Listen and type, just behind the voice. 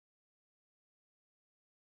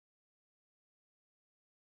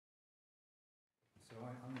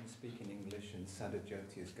I'm going to speak in English and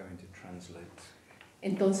Sadhajoti is going to translate.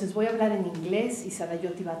 Entonces voy a hablar en inglés y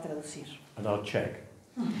Sadhajoti va a traducir. And I'll check.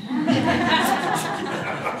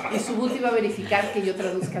 Y Subhuti va a verificar que yo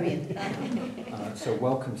traduzca bien. So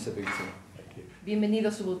welcome, Subhuti. Thank you.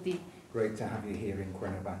 Bienvenido, Subhuti. Great to have you here in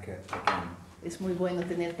Cuernavaca again. Es muy bueno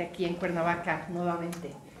tenerte aquí en Cuernavaca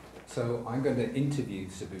nuevamente. So I'm going to interview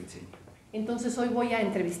Subhuti, Entonces hoy voy a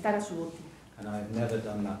entrevistar a Subhuti. and I've never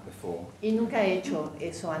done that before. Y nunca he hecho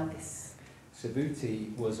eso antes.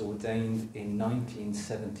 Subhuti was ordained in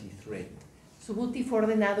 1973, Subhuti fue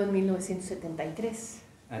ordenado en 1973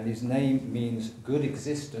 and his name means good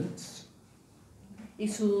existence y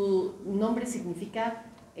su nombre significa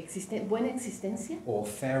buena existencia or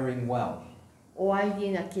faring well. o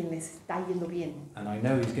alguien a quien le está yendo bien. And I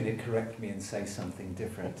know he's going to correct me and say something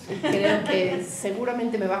different. Y creo que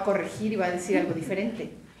seguramente me va a corregir y va a decir algo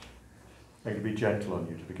diferente. I'm going to be gentle on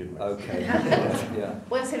you to begin with. Okay, yeah.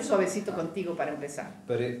 Voy a ser suavecito contigo para empezar.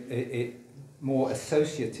 But it more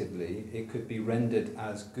associatively, it could be rendered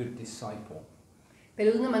as good disciple.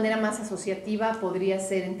 Pero de una manera más asociativa podría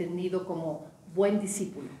ser entendido como buen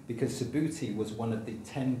discípulo. Because Subhuti was one of the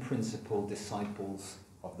 10 principal disciples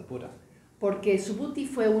of the Buddha. Porque Subhuti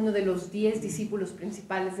fue uno de los 10 discípulos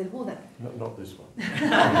principales del Buda. Not this one.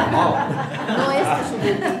 No este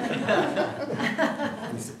Subhuti.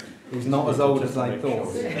 He's not as old as I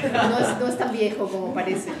thought. No es tan viejo como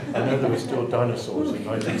parece. I know there were still dinosaurs in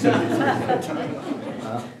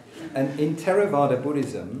 1973. And in Theravada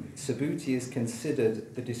Buddhism, Subhuti is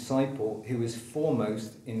considered the disciple who is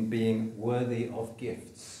foremost in being worthy of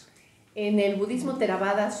gifts. En el budismo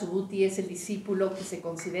Theravada, Subhuti es el discípulo que se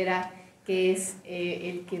considera que es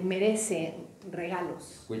el que merece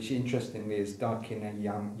regalos. Which interestingly is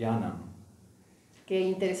Dakinayana. Que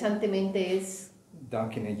interesantemente es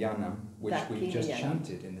Dakinayana, which we just Dakinayana.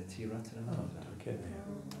 chanted in the Tiratanavada. Okay.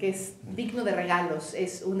 que es digno de regalos.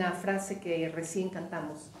 Es una frase que recién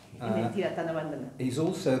cantamos en el Tiratanavandana. He's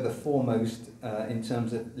also the foremost in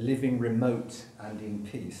terms of living remote and in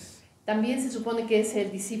peace. También se supone que es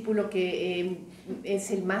el discípulo que es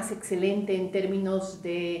el más excelente en términos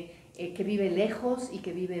de que vive lejos y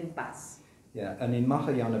que vive en paz. Yeah, and in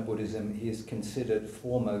Mahayana Buddhism, he is considered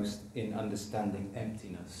foremost in understanding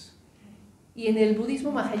emptiness. Y en el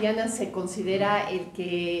budismo mahayana se considera el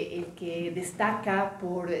que destaca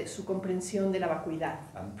por su comprensión de la vacuidad.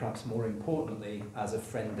 And perhaps more importantly, as a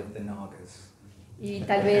friend of the Nagas. Y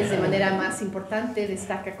tal vez de manera más importante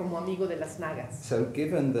destaca como amigo de las nagas. So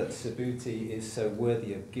given that Subhuti is so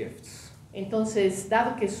worthy of gifts, Entonces,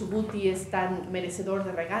 dado que Subhuti es tan merecedor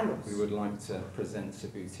de regalos, we would like to present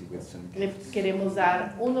Subhuti with some le gifts. queremos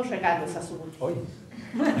dar unos regalos a Subhuti. Oi.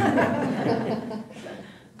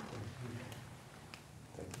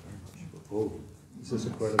 Oh, this is a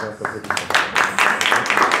Cuernavaca Buddha.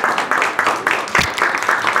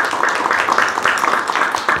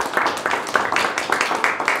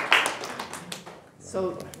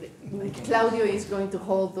 So Claudio is going to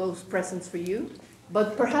hold those presents for you,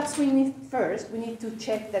 but perhaps we need to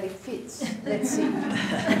check that it fits. Let's see.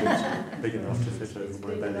 Big enough to fit over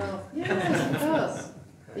my belly. Yes, it does.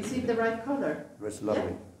 Is it the right color? It's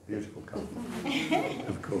lovely, beautiful colour.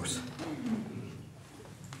 Of course.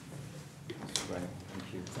 Great,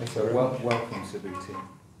 thank you. So welcome, Subhuti.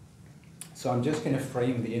 So I'm just going to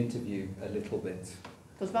frame the interview a little bit.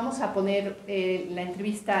 Pues vamos a poner la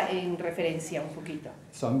entrevista en referencia un poquito.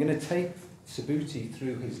 So I'm going to take Subhuti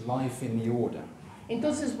through his life in the order,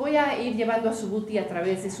 Entonces voy a ir llevando a Subhuti a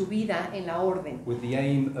través de su vida en la orden, with the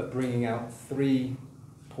aim of bringing out 3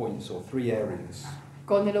 points or 3 areas.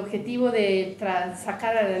 con el objetivo de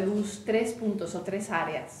sacar a la luz 3 puntos o 3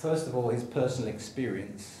 áreas. First of all, his personal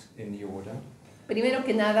experience in the order. Primero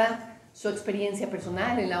que nada, su experiencia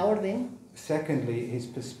personal en la orden. Secondly, his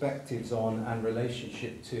perspectives on and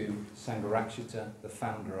relationship to Sangharakshita, the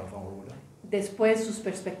founder of our order. Después sus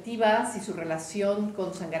perspectivas y su relación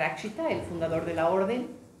con Sangharakshita, el fundador de la orden.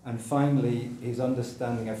 And finally, his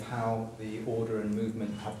understanding of how the order and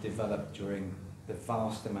movement have developed during the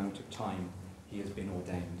vast amount of time he has been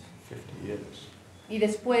ordained. 50 years. Y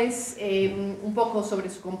después un poco sobre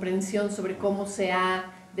su comprensión sobre cómo se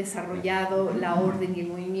ha desarrollado la orden y el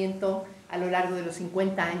movimiento a lo largo de los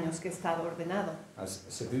 50 años que ha estado ordenado. As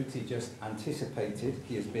Subhuti just anticipated,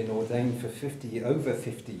 he has been ordained for over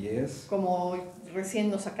 50 years. Como recién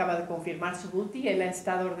nos acaba de confirmar Subhuti, él ha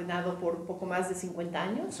estado ordenado por un poco más de 50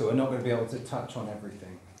 años. So we're not going to be able to touch on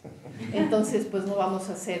everything. Entonces, pues no vamos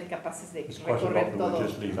a ser capaces de There's quite a lot recorrer that we'll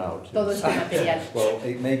just leave out. todo este material. Well,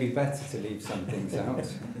 it may be better to leave some things out.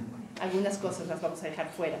 Algunas cosas las vamos a dejar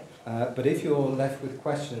fuera. But if you're left with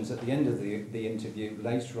questions at the end of the interview,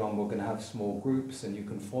 later on we're going to have small groups and you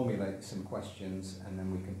can formulate some questions and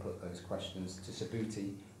then we can put those questions to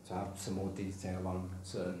Subhuti to have some more detail on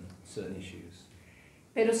certain issues.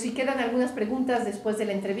 Pero si quedan algunas preguntas después de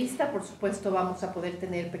la entrevista, por supuesto vamos a poder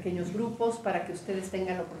tener pequeños grupos para que ustedes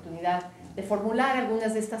tengan la oportunidad de formular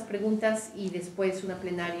algunas de estas preguntas y después una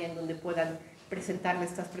plenaria en donde puedan presentarle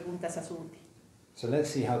estas preguntas a Subhuti. So let's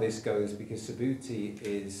see how this goes, because Subhuti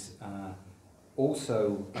is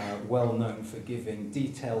also well known for giving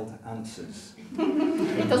detailed answers.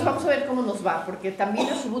 Entonces vamos a ver cómo nos va, porque también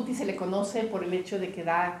a Subhuti se le conoce por el hecho de que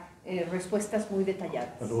da respuestas muy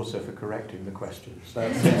detalladas. And also for correcting the questions.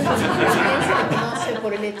 También se le conoce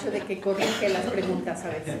por el hecho de que corrige las preguntas a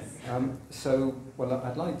veces. Well,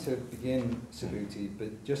 I'd like to begin, Subhuti,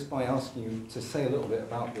 but just by asking you to say a little bit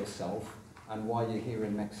about yourself and why you're here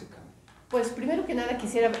in Mexico. Pues primero que nada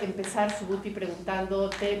quisiera empezar, Subhuti,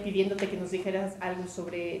 pidiéndote que nos dijeras algo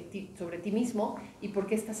sobre ti mismo y por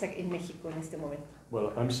qué estás en México en este momento.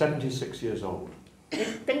 Well, I'm 76 years old.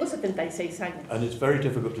 Tengo 76 años. And it's very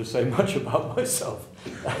difficult to say much about myself.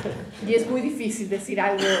 Y es muy difícil decir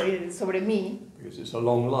algo sobre mí. Because it's a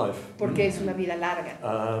long life. Porque es una vida larga.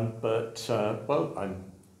 Well, I'm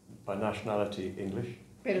by nationality English.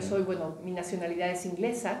 Pero soy, mi nacionalidad es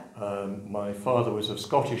inglesa. My father was of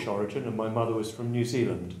Scottish origin and my mother was from New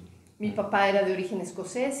Zealand. Mi papá era de origen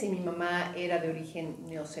escocés y mi mamá era de origen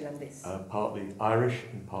neozelandés. Partly Irish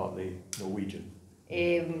and partly Norwegian.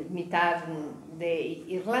 Mitad de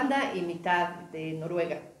Irlanda y mitad de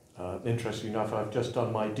Noruega. Interesting enough, I've just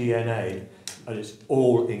done my DNA and it's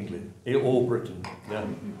all England, all Britain. Yeah.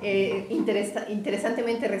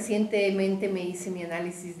 Interesantemente, recientemente me hice mi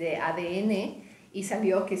análisis de ADN y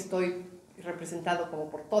salió que estoy representado como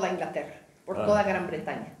por toda Inglaterra, por toda Gran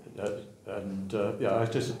Bretaña. Yeah, I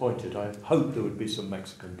was disappointed. I hoped there would be some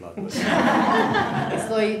Mexican blood.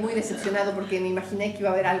 Estoy muy decepcionado porque me imaginé que iba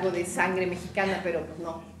a haber algo de sangre mexicana, pero pues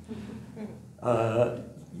no.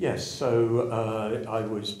 Yes, so I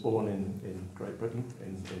was born in Great Britain,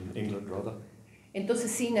 in England rather.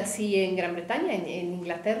 Entonces sí, nací en Gran Bretaña, en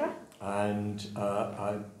Inglaterra. And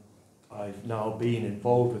I've now been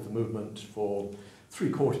involved with the movement for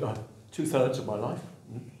 2/3 of my life.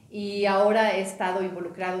 Y ahora he estado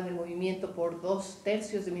involucrado en el movimiento por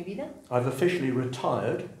 2/3 de mi vida. I've officially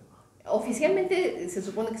retired. Oficialmente se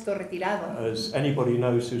supone que estoy retirado. As anybody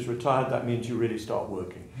knows who's retired, that means you really start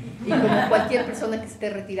working. Y como cualquier persona que esté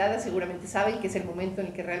retirada seguramente sabe que es el momento en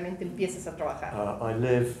el que realmente empiezas a trabajar. I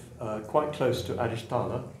live quite close to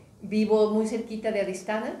Adhisthana. Vivo muy cerquita de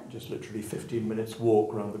Adhisthana. Just literally 15 minutes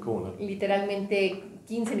walk around the corner. Literalmente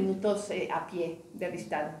 15 minutos a pie de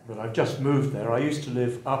Adhisthana. But I've just moved there. I used to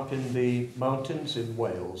live up in the mountains in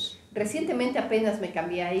Wales. Recientemente apenas me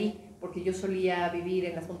cambié ahí porque yo solía vivir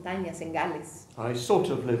en las montañas en Gales. I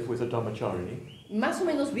sort of live with a Dharmacharini. Más o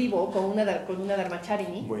menos vivo con una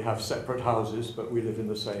Dharmacharini. We have separate houses, but we live in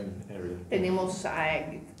the same area. Tenemos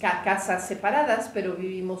casas separadas, pero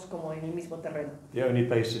vivimos como en el mismo terreno. The only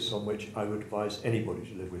basis on which I would advise anybody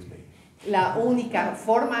to live with me. La única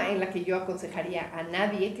forma en la que yo aconsejaría a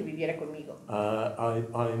nadie que viviera conmigo. I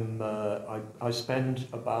spend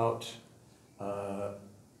about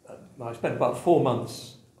 4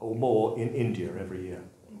 months or more in India every year.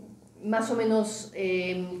 Más o menos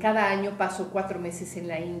cada año paso 4 meses en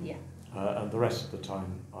la India. And the rest of the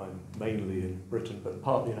time I'm mainly in Britain, but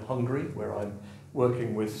partly in Hungary, where I'm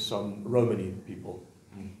working with some Romani people.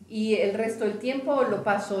 Y el resto del tiempo lo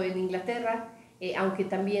paso en Inglaterra, aunque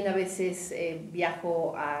también a veces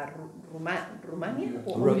viajo a Rumania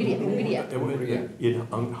o Hungría. In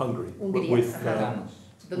Hungary. Hungría, with,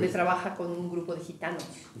 donde trabaja con un grupo de gitanos.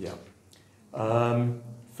 Yeah.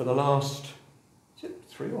 For the last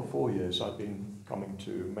 3 or 4 years I've been coming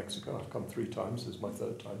to Mexico. I've come 3 times. This is my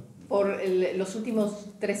 3rd time. Por los últimos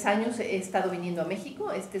 3 años he estado viniendo a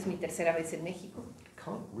México. Esta es mi 3ª vez en México.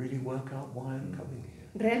 Can't really work out why I'm coming here.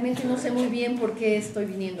 Realmente no sé muy bien por qué estoy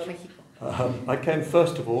viniendo a México. I came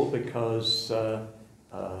first of all because I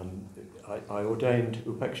ordained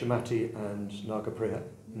Upekshamati and Nagapriya.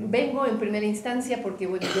 Vengo en primera instancia porque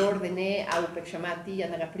yo ordené a Upekshamati y a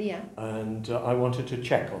Nagapriya. And I wanted to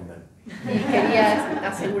check on them. Y quería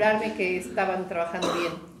asegurarme que estaban trabajando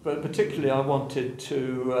bien. But particularly I wanted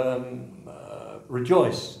to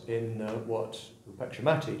rejoice in what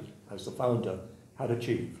Upekshamati, as the founder, had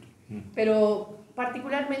achieved. Pero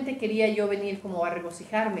particularmente quería yo venir como a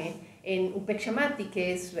regocijarme en Upekshamati,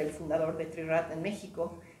 que es el fundador de Trirat en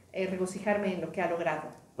México, regocijarme en lo que ha logrado.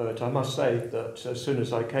 But I must say that as soon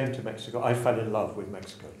as I came to Mexico, I fell in love with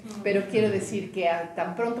Mexico. Pero quiero decir que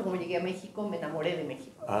tan pronto como llegué a México, me enamoré de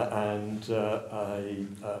México. I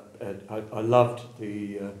loved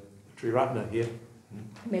the Triratna here.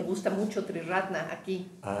 Me gusta mucho Triratna aquí.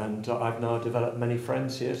 And I've now developed many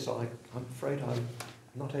friends here, so I'm afraid I'm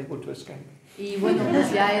not able to escape. Y bueno,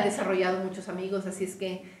 pues ya he desarrollado muchos amigos, así es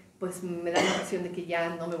que pues me da la impresión de que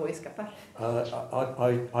ya no me voy a escapar.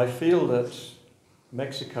 I feel that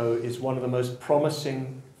Mexico is one of the most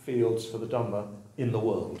promising fields for the Dharma in the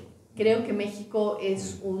world. Creo que México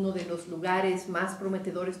es uno de los lugares más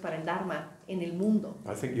prometedores para el Dharma en el mundo.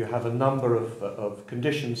 I think you have a number of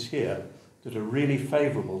conditions here that are really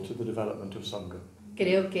favorable to the development of Sangha.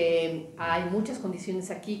 Creo que hay muchas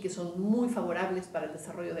condiciones aquí que son muy favorables para el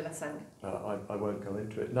desarrollo de la Sangha. I won't go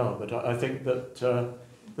into it now, but I think that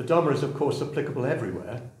the Dharma is of course applicable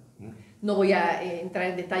everywhere. No voy a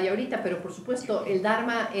entrar en detalle ahorita, pero por supuesto el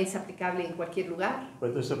Dharma es aplicable en cualquier lugar.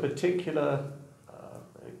 But there's a particular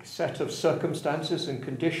set of circumstances and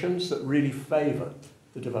conditions that really favor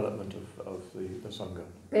the development of the Sangha.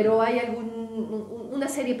 Pero hay una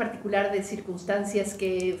serie particular de circunstancias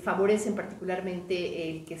que favorecen particularmente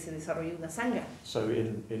el que se desarrolle una Sangha. So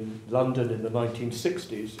in London in the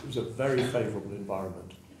 1960s, it was a very favorable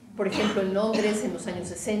environment. Por ejemplo, en Londres en los años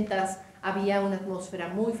 60 había una atmósfera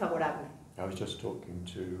muy favorable. I was just talking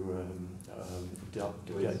to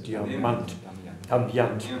Diamant.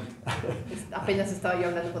 Apenas estaba yo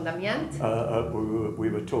hablando con Damiant. We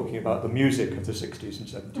were talking about the music of the 60s and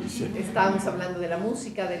 70s. Estábamos hablando de la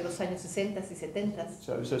música de los años 60 y 70.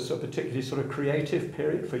 So it was a particularly sort of creative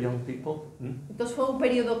period for young people. Entonces fue un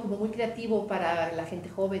periodo como muy creativo para la gente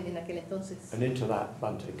joven en aquel entonces. And into that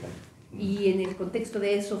Bhante came. Y en el contexto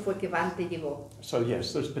de eso fue que Bhante llegó. So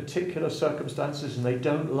yes, there's particular circumstances and they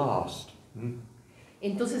don't last.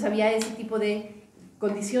 Entonces había ese tipo de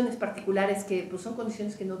condiciones particulares que pues son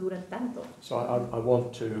condiciones que no duran tanto. So I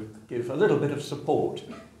want to give a little bit of support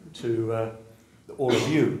to all of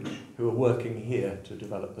you who are working here to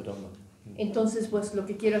develop the Dharma. Entonces pues lo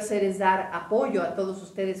que quiero hacer es dar apoyo a todos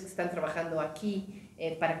ustedes que están trabajando aquí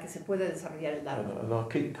para que se pueda desarrollar el Dharma. And I'll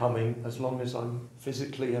keep coming as long as I'm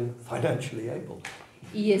physically and financially able.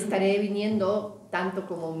 Y estaré viniendo tanto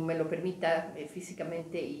como me lo permita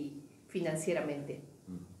físicamente y financieramente.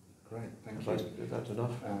 Great, thank you. Is that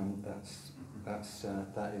enough? That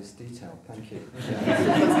is detailed. Thank you. Eso es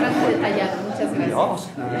bastante detallado. Muchas gracias.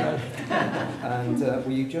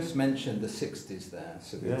 Well, you just mentioned the 60s there,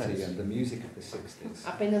 Subhuti, Yes. and the music of the 60s.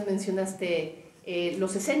 Apenas mencionaste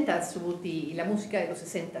los 60s, Subhuti, y la música de los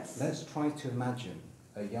 60s. Let's try to imagine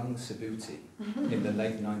a young Subhuti in the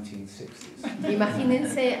late 1960s.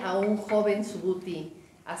 Imagínense a un joven Subhuti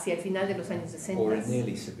hacia el final de los años 60. Or a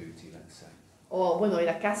nearly Subhuti, let's say. O bueno,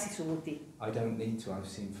 era casi Subhuti. I don't need to, I've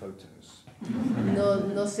seen photos.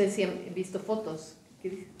 No sé si han visto fotos. ¿Qué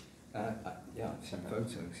dices? Yeah, I've seen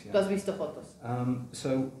photos, Tú has yeah. visto fotos.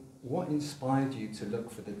 So, what inspired you to look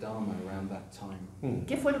for the Dharma around that time?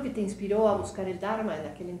 ¿Qué fue lo que te inspiró a buscar el Dharma en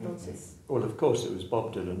aquel entonces? Well, of course, it was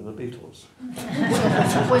Bob Dylan and the Beatles. Bueno, por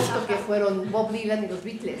supuesto que fueron Bob Dylan y los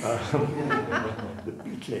Beatles. The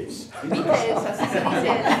Beatles. Beatles, así se dice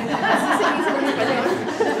en español,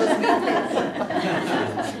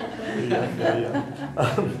 los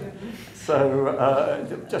Beatles. So,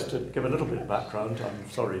 just to give a little bit of background, I'm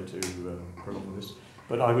sorry to prolong this,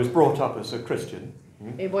 but I was brought up as a Christian.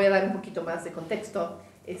 Voy a dar un poquito más de contexto.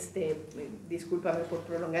 Discúlpame por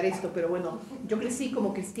prolongar esto, pero bueno, yo crecí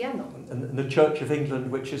como cristiano. And the Church of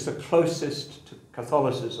England, which is the closest to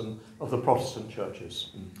Catholicism of the Protestant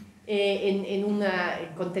churches. En un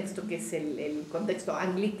contexto que es el contexto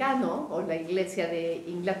anglicano, o la Iglesia de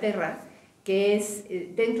Inglaterra, que es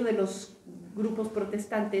dentro de los grupos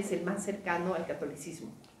protestantes el más cercano al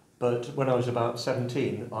catolicismo. But when I was about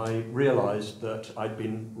 17, I realized that I'd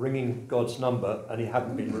been ringing God's number and he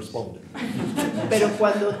hadn't been responding. Pero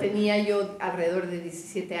cuando tenía yo alrededor de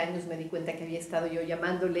 17 años me di cuenta que había estado yo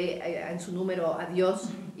llamándole en su número a Dios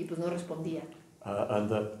y pues no respondía. And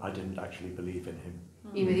that I didn't actually believe in him.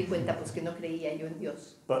 Y me di cuenta pues que no creía yo en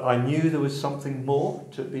Dios. But I knew there was something more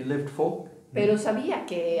to be lived for. Pero sabía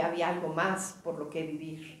que había algo más por lo que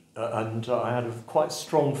vivir. And I had a quite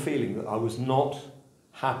strong feeling that I was not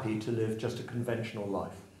happy to live just a conventional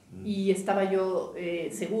life. Y estaba yo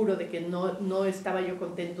seguro de que no estaba yo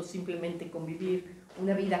contento simplemente con vivir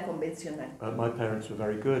una vida convencional. My parents were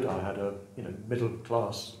very good. I had a middle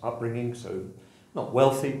class upbringing, so not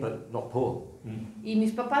wealthy, but not poor. Y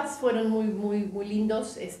mis papás fueron muy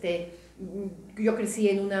lindos. Yo crecí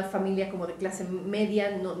en una familia como de clase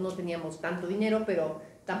media, no teníamos tanto dinero, pero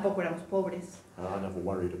tampoco éramos pobres. I never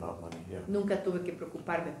worried about money, yeah. Nunca tuve que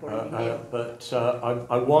preocuparme por el dinero. But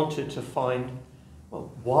I wanted to find,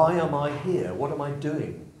 well, why am I here? What am I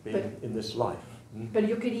doing in this life? Pero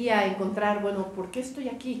yo quería encontrar, bueno, ¿por qué estoy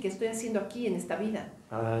aquí? ¿Qué estoy haciendo aquí en esta vida?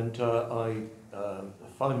 And I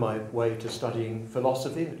found my way to studying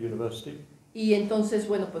philosophy at university. Y entonces,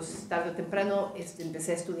 bueno, pues tarde o temprano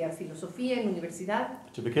empecé a estudiar filosofía en la universidad.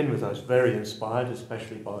 To begin with, I was very inspired,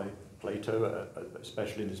 especially by Plato,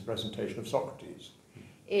 especially in his presentation of Socrates.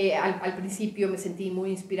 Al principio me sentí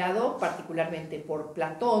muy inspirado, particularmente por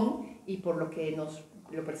Platón y por lo que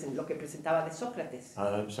presentaba de Sócrates.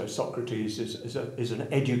 So Socrates is an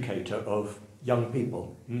educator of young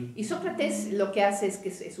people. Y Sócrates lo que hace es que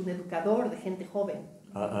es un educador de gente joven.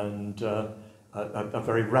 And a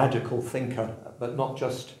very radical thinker, but not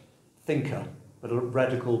just thinker, but a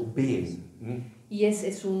radical being. Y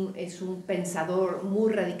es un pensador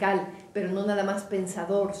muy radical, pero no nada más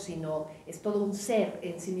pensador, sino es todo un ser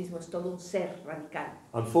en sí mismo, es todo un ser radical.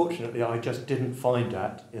 Unfortunately, I just didn't find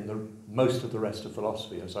that in most of the rest of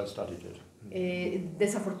philosophy as I studied it.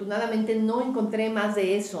 Desafortunadamente no encontré más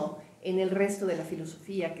de eso en el resto de la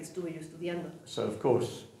filosofía que estuve yo estudiando. So of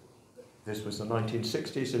course, this was the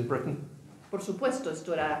 1960s in Britain. Por supuesto,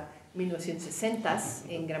 esto era 1960s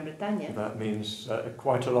en Gran Bretaña. That means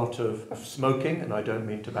quite a lot of smoking, and I don't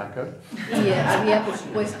mean tobacco. Y había, por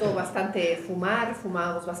supuesto, bastante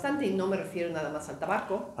fumábamos bastante, y no me refiero nada más al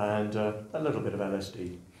tabaco. And a little bit of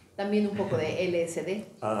LSD. También un poco de LSD.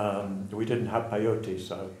 We didn't have peyote,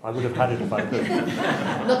 so I would have had it if I could.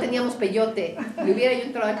 No teníamos peyote. Le hubiera yo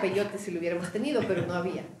entrado al peyote si lo hubiéramos tenido, pero no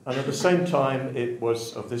había. And at the same time, it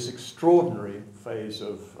was of this extraordinary phase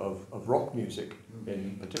of rock music,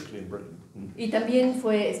 particularly in Britain. Y también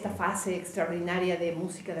fue esta fase extraordinaria de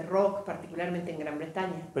música de rock, particularmente en Gran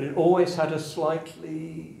Bretaña. But it always had a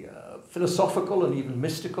slightly philosophical and even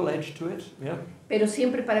mystical edge to it, yeah. Pero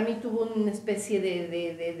siempre para mí tuvo una especie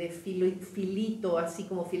de filito, así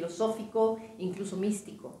como filosófico, incluso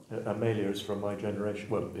místico. Amelia is from my generation.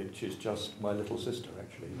 Well, she's just my little sister,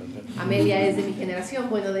 actually. Amelia es de mi generación.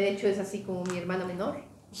 Bueno, de hecho es así como mi hermana menor.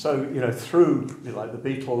 So, through, like the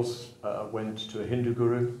Beatles went to a Hindu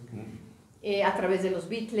guru. A través de los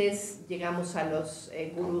Beatles llegamos a los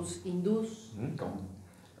gurús hindús.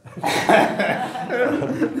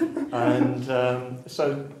 And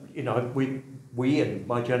so, we in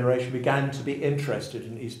my generation began to be interested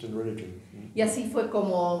in Eastern religion. Y así fue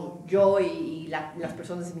como yo y las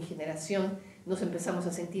personas de mi generación nos empezamos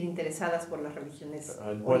a sentir interesadas por las religiones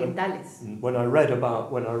orientales. When I read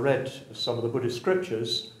some of the Buddhist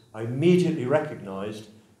scriptures, I immediately recognized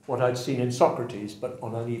what I'd seen in Socrates, but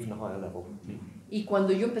on an even higher level. Y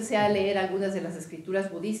cuando yo empecé a leer algunas de las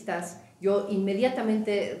escrituras budistas, yo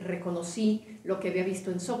inmediatamente reconocí lo que había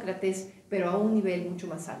visto en Sócrates, pero a un nivel mucho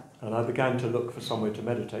más alto. And I began to look for somewhere to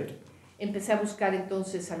meditate. Empecé a buscar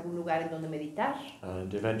entonces algún lugar en donde meditar.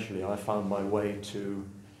 And eventually I found my way to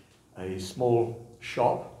a small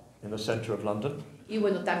shop in the centre of London. Y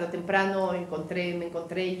bueno, tarde o temprano me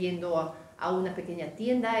encontré yendo a una pequeña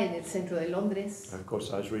tienda en el centro de Londres. Of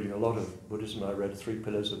course, I was reading a lot of Buddhism. I read 3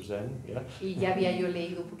 Pillars of Zen. Yeah. Y ya había yo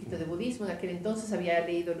leído un poquito de budismo. En aquel entonces había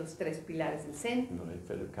leído los 3 pilares del Zen.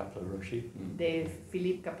 Philip Kapleau Roshi. De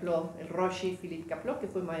Philippe Kapleau, el Roshi Philippe Kapleau, que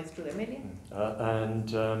fue maestro de Amelia.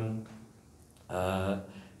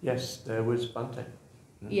 Yes, there was Bante.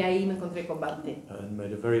 Y ahí me encontré con Parte. And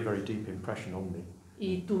made a very, very deep impression on me.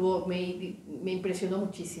 Y me impresionó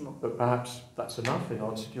muchísimo. But perhaps that's enough in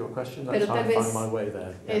answer to your question. That's Pero how tal I vez found my way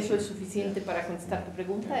there. eso es suficiente para contestar tu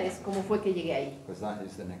pregunta, es cómo fue que llegué ahí. Because that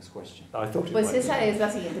is the next question. I thought it Pues might esa be. es la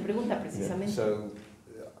siguiente pregunta, precisamente. So,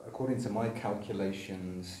 according to my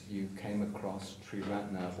calculations, you came across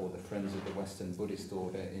Triratna, or the Friends of the Western Buddhist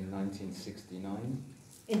Order, in 1969.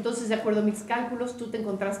 Entonces, de acuerdo a mis cálculos, tú te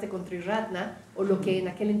encontraste con Triratna, o lo que en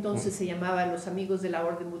aquel entonces se llamaba los Amigos de la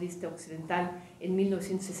Orden Budista Occidental, en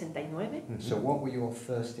 1969. So what were your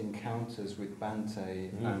first encounters with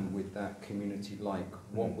Bante and with that community like?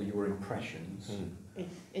 What were your impressions?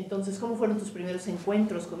 Entonces, ¿cómo fueron tus primeros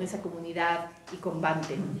encuentros con esa comunidad y con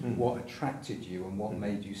Bante? What attracted you and what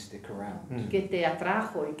made you stick around? ¿Qué te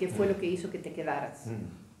atrajo y qué fue lo que hizo que te quedaras?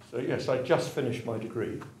 So yes, I just finished my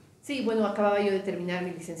degree. Sí, bueno, acababa yo de terminar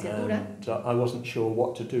mi licenciatura. And I wasn't sure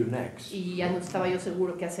what to do next. Y ya no estaba yo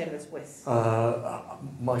seguro qué hacer después.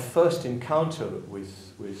 My first encounter with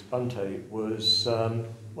Bante was,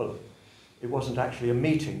 well, it wasn't actually a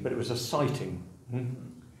meeting, but it was a sighting.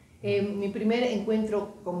 Mi primer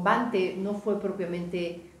encuentro con Bhante no fue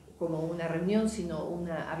propiamente como una reunión, sino un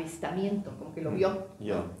avistamiento, como que lo vio.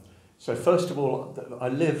 Yeah. So first of all, I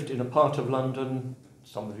lived in a part of London,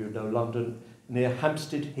 some of you know London, near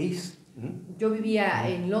Hampstead Heath. Yo vivía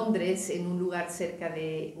en Londres, en un lugar cerca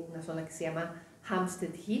de una zona que se llama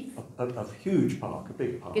Hampstead Heath, A huge park, a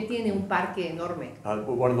big park. que tiene un parque enorme.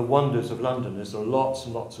 But one of the wonders of London is there are lots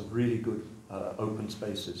and lots of really good open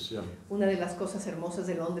spaces. Yeah. Una de las cosas hermosas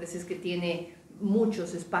de Londres es que tiene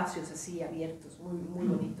muchos espacios así abiertos, muy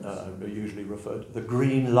bonitos. Usually referred to the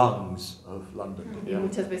green lungs of London. Y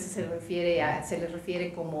muchas veces se les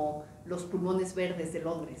refiere como los pulmones verdes de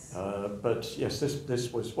Londres. But yes,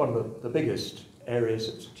 this was one of the biggest areas.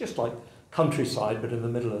 It's just like countryside, but in the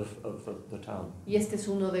middle of the town. Y este es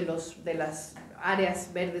uno de las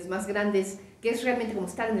áreas verdes más grandes, que es realmente como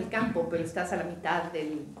estar en el campo, pero estás a la mitad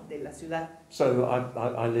de la ciudad. So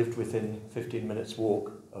I lived within 15 minutes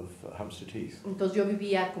walk of Hampstead Heath. Entonces yo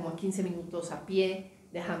vivía como a 15 minutos a pie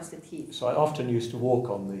de Hampstead Heath. So I often used to walk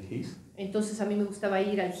on the heath. Entonces a mí me gustaba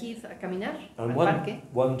ir al Heath a caminar, And al parque.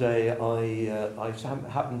 one day I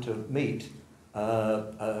happened to meet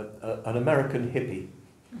an American hippie.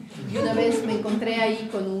 Y una vez me encontré ahí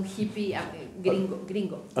con un hippie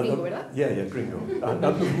gringo, ¿verdad? Yeah, gringo.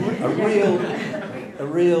 A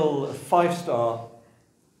real 5-star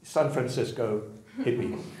San Francisco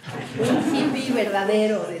hippie. Un hippie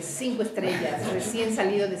verdadero de 5 estrellas, recién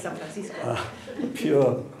salido de San Francisco.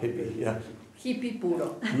 Pure hippie, yeah. Hippie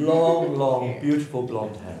puro. Long, beautiful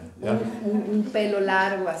blonde hair. Yeah. Un pelo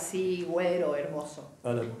largo así, güero, hermoso.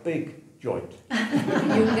 And a big joint.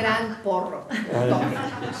 Y un gran porro.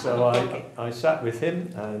 So I sat with him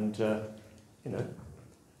and,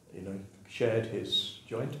 shared his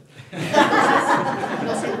joint.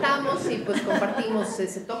 Nos sentamos y pues compartimos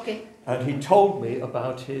ese toque. And he told me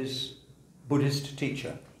about his Buddhist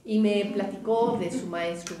teacher. Y me platicó de su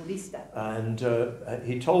maestro budista. And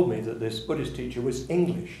he told me that this Buddhist teacher was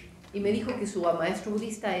English. Y me dijo que su maestro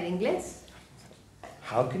budista era inglés.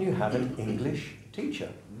 How can you have an English teacher?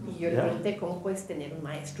 Y yo le pregunté, ¿cómo puedes tener un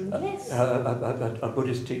maestro inglés? A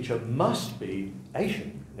Buddhist teacher must be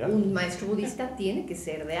Asian. Yeah? Un maestro budista tiene que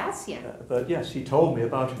ser de Asia. But yes, he told me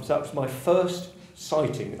about him. So that was my first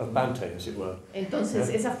sighting of Bhante, as it were. Entonces,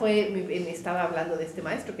 esa fue, me estaba hablando de este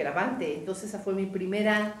maestro que era Bhante. Entonces, esa fue mi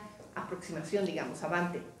primera aproximación, digamos, a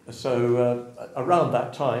Bhante. So around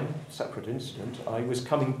that time, separate incident, I was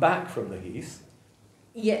coming back from the Heath.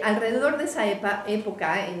 Y alrededor de esa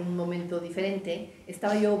época, en un momento diferente,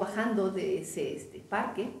 estaba yo bajando de ese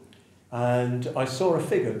parque. And I saw a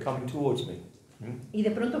figure coming towards me. Y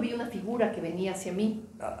de pronto vi una figura que venía hacia mí.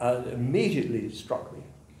 Immediately struck me.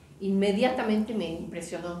 Inmediatamente me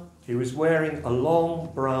impresionó. He was wearing a long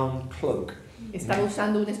brown cloak. Estaba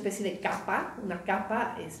usando una especie de capa, una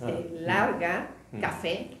capa larga,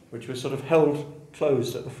 café. Which was sort of held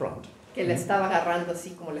closed at the front. Que la estaba agarrando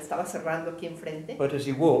así como la estaba cerrando aquí enfrente. But as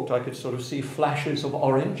he walked, I could sort of see flashes of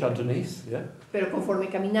orange underneath. Yeah. Pero conforme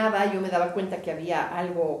caminaba, yo me daba cuenta que había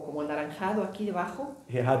algo como anaranjado aquí debajo.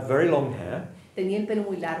 He had very long hair. Tenía el pelo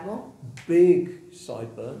muy largo. Big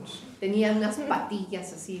sideburns. Tenía unas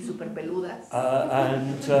patillas así súper peludas.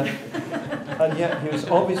 And yet he was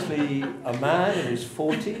obviously a man in his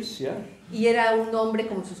 40s, yeah? Y era un hombre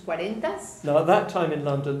como en sus 40s. Now at that time in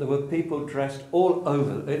London there were people dressed all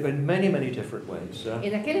over in many different ways.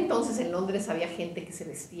 En aquel entonces en Londres había gente que se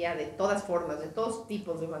vestía de todas formas, de todos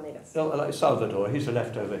tipos de maneras. Like Salvador, he's a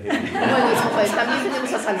leftover here. Bueno, pues, también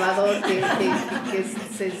tenemos a Salvador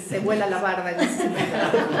que se vuela la barba en ese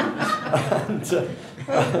sentido.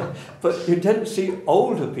 But you didn't see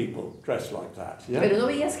older people dressed like that, yeah? Pero no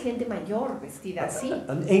veías gente mayor vestida así.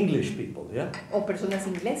 And English people, yeah? O personas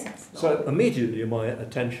inglesas, ¿no? So immediately my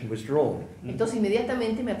attention was drawn. Entonces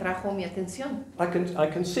inmediatamente me atrajo mi atención. I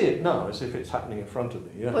can see it now as if it's happening in front of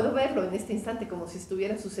me, yeah? Puedo verlo en este instante como si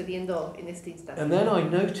estuviera sucediendo en este instante. And then I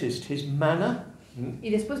noticed his manner. Y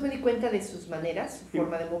después me di cuenta de sus maneras, su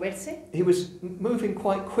forma de moverse. He was moving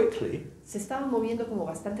quite quickly. Se estaba moviendo como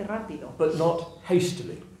bastante rápido. But not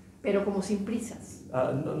hastily. Pero como sin prisas.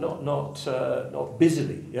 Not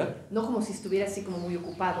busily, yeah? No como si estuviera así como muy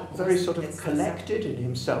ocupado. Very sort of collected in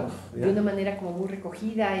himself. Yeah? De una manera como muy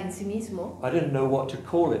recogida en sí mismo. I didn't know what to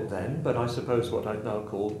call it then, but I suppose what I now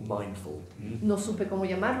call mindful. No supe cómo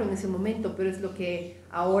llamarlo en ese momento, pero es lo que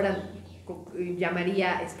ahora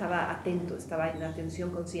llamaría estaba atento, estaba en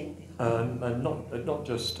atención consciente. And not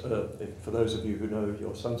just, for those of you who know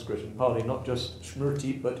your Sanskrit and Pali, not just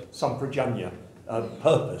smriti, but samprajanya,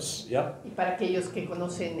 purpose, yeah? Y para aquellos que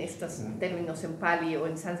conocen estos términos en Pali o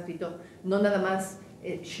en sánscrito, no nada más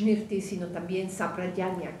Smriti, sino también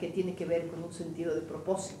Saprajanya, que tiene que ver con un sentido de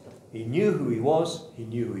propósito. He knew who he was, he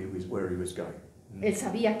knew where he was going. Él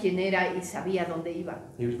sabía quién era y sabía dónde iba.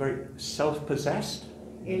 He was very self-possessed.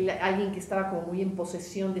 Alguien que estaba como muy en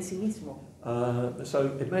posesión de sí mismo.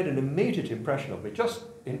 So it made an immediate impression of me, just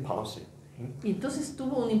in passing. Y entonces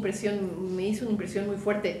me hizo una impresión muy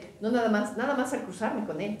fuerte, nada más al cruzarme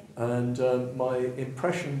con él. And my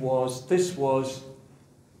impression was, this was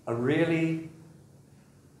a really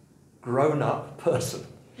grown-up person.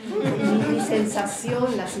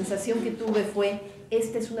 La sensación que tuve fue,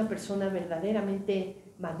 esta es una persona verdaderamente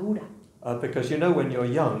madura. Because you know, when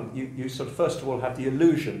you're young, you sort of first of all have the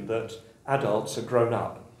illusion that adults are grown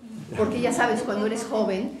up. Porque ya sabes, cuando eres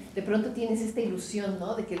joven, de pronto tienes esta ilusión,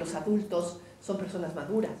 ¿no?, de que los adultos son personas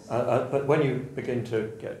maduras. But when you begin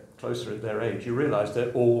to get closer at their age, you realize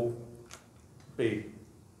they're all big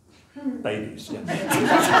babies. Yeah.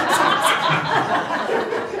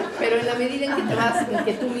 Pero en la medida en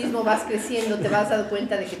que tú mismo vas creciendo, te vas dando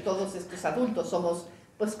cuenta de que todos estos adultos somos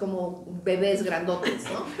pues como bebés grandotes,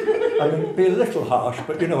 ¿no? I mean, be a little harsh,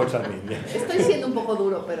 but you know what I mean. Yeah. Estoy siendo un poco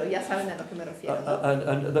duro, pero ya saben a lo que me refiero, ¿no?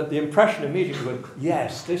 And the impression immediately was,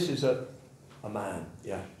 yes, this is a man.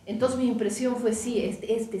 Yeah. Entonces mi impresión fue sí,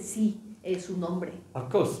 este sí es un hombre.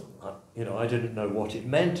 Of course, you know, I didn't know what it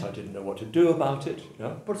meant. I didn't know what to do about it. You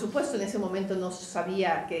know? Por supuesto, en ese momento no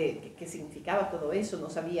sabía qué significaba todo eso, no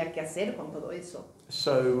sabía qué hacer con todo eso.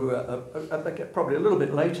 So probably a little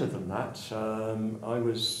bit later than that, I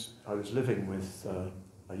was living with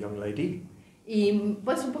a young lady. Y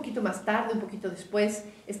pues un poquito más tarde, un poquito después,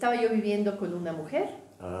 estaba yo viviendo con una mujer.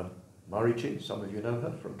 Marichi, some of you know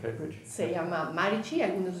her from Cambridge. Se llama Marichi,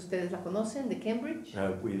 algunos de ustedes la conocen, de Cambridge.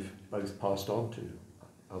 We've both passed on to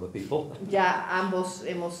other people. Ya ambos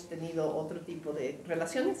hemos tenido otro tipo de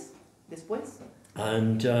relaciones después.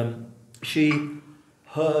 And she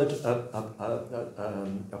heard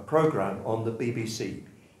a program on the BBC.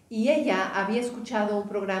 Y ella había escuchado un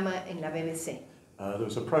programa en la BBC. There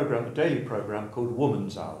was a daily program called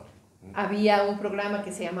Woman's Hour. Había un programa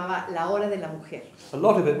que se llamaba La Hora de la Mujer. A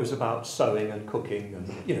lot of it was about sewing and cooking and,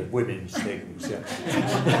 you know, women's things. Yeah.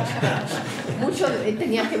 Mucho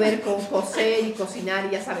tenía que ver con coser y cocinar,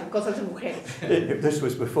 y ya saben, cosas de mujeres. This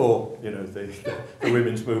was before, you know, the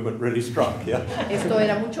women's movement really struck. Yeah. Esto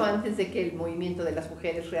era mucho antes de que el movimiento de las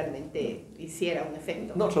mujeres realmente hiciera un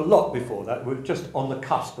efecto. Not a lot before that. We're just on the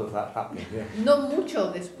cusp of that happening. Yeah. No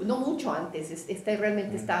mucho antes.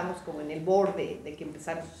 Realmente estábamos como en el borde de que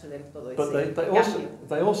empezara a suceder todo. But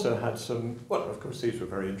they also had some, well, of course these were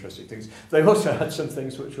very interesting things. They also had some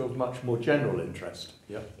things which were of much more general interest.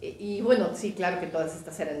 Yeah. Y bueno, sí, claro que todas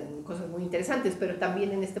estas eran cosas muy interesantes, pero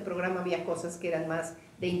también en este programa había cosas que eran más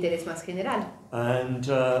de interés más general. And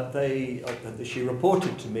she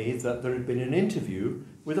reported to me that there had been an interview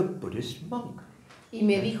with a Buddhist monk. Y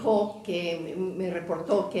me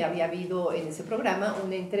reportó que había habido en ese programa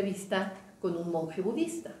una entrevista con un monje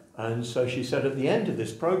budista. And so she said at the end of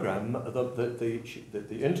this program that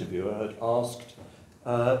the interviewer had asked,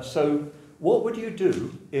 so what would you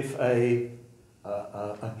do if a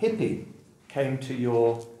hippie came to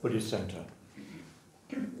your Buddhist center?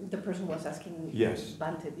 The person was asking Yes.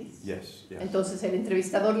 Bante this. Yes, yes. Entonces el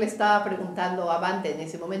entrevistador le estaba preguntando a Bante en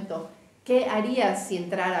ese momento, ¿qué harías si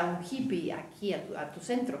entrara un hippie aquí a tu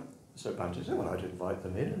centro? So Bante said, well, I'd invite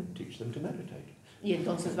them in and teach them to meditate. Y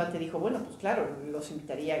entonces Bante dijo, bueno, pues claro, lo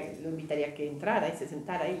invitaría a que entrara y se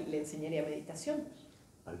sentara y le enseñaría meditación.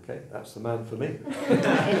 Okay, that's the man for me.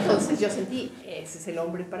 Entonces yo sentí, ese es el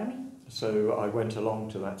hombre para mí. So I went along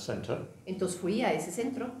to that center. Entonces fui a ese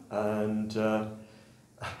centro. And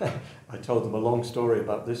I told them a long story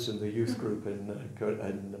about this in the youth group in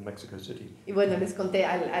Mexico City. Y bueno, les conté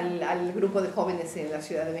al grupo de jóvenes en la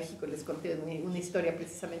Ciudad de México, les conté una historia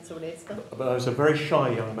precisamente sobre esto. But I was a very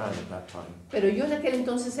shy young man at that time. Pero yo en aquel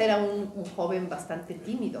entonces era un joven bastante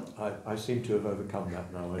tímido. I seem to have overcome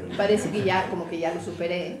that now. Parece que ya lo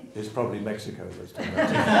superé. It's probably Mexico that's done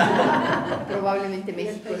that. Probablemente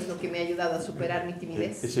México es lo que me ha ayudado a superar mi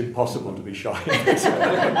timidez. It's impossible to be shy. Es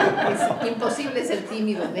imposible ser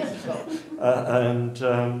tímido en México.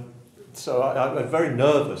 So I was very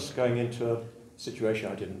nervous going into a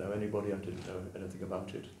situation I didn't know anybody, I didn't know anything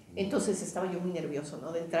about it. Entonces estaba yo muy nervioso,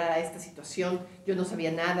 ¿no? De entrar a esta situación, yo no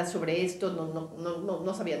sabía nada sobre esto,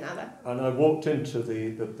 no sabía nada. And I walked into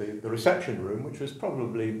the reception room, which was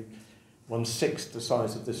probably 1/6 the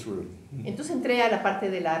size of this room. Entonces entré a la parte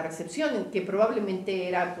de la recepción, que probablemente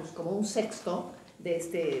era pues como 1/6 de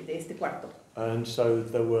este cuarto. And so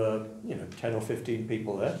there were, 10 or 15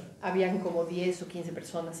 people there. Habían como 10 o 15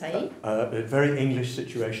 personas ahí. A very English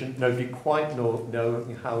situation. Nobody quite know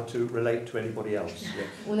how to relate to anybody else. Yeah.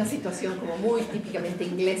 Una situación como muy típicamente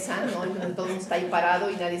inglesa, ¿no? En donde todo el mundo está ahí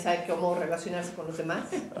parado y nadie sabe cómo relacionarse con los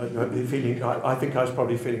demás. I think I was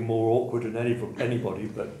probably feeling more awkward than anybody,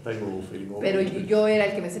 but they were all feeling awkward. Pero yo era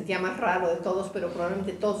el que me sentía más raro de todos, pero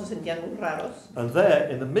probablemente todos se sentían muy raros. And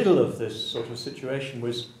there, in the middle of this sort of situation,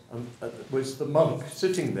 was the monk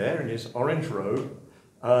sitting there in his orange robe,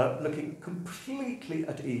 looking completely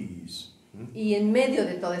at ease. Y en medio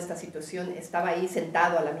de toda esta situación estaba ahí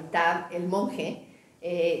sentado a la mitad el monje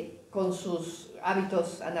con sus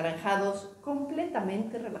hábitos anaranjados,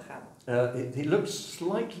 completamente relajado. He looked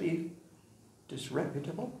slightly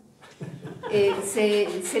disreputable.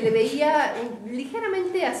 Se le veía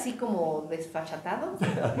ligeramente así como desfachatado.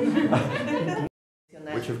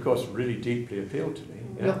 Which of course really deeply appealed to me.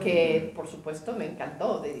 Yeah. Lo que por supuesto me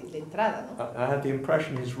encantó de entrada, ¿no? I had the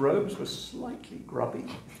impression his robes were slightly grubby.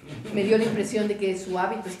 Me dio la impresión de que su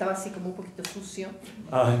hábito estaba así como un poquito sucio.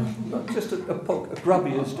 Not just a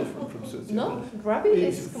grubby is different from sucio. No, grubby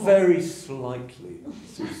es como... very slightly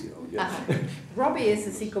sucio. Yes. Grubby es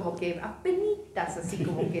así como que apenitas, así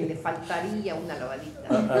como que le faltaría una lavadita.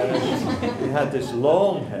 He had this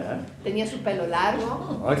long hair. Tenía su pelo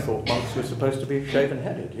largo. I thought monks were supposed to be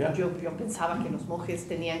shaven-headed. Yeah. Yo pensaba que los monjes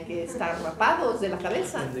tenían que estar rapados de la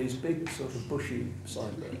cabeza. And these big sort of bushy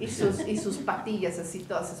sideburns. Y sus patillas así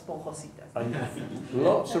todas esponjositas. And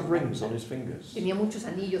lots of rings on his fingers. Tenía muchos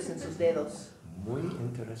anillos en sus dedos. Muy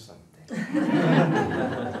interesante.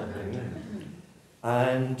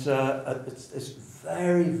 And it's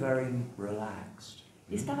very, very relaxed.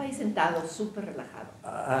 Y estaba ahí sentado, súper relajado.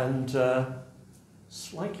 And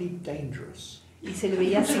slightly dangerous. Y se le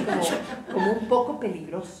veía así como un poco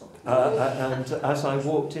peligroso. And as I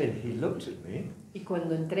walked in, he looked at me. Y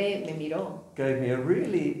cuando entré, me miró. Gave me a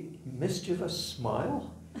really mischievous smile.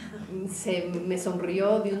 Me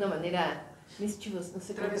sonrió de una manera mischievous, no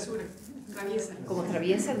sé cómo. Travesura, traviesa. Como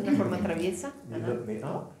traviesa, de una forma traviesa. He looked me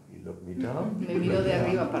up, he looked me down. Me miró de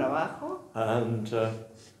arriba para abajo. And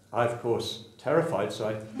I, of course, terrified, so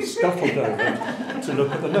I scuffled over to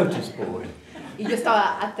look at the notice board. Y yo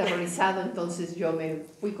estaba aterrorizado, entonces yo me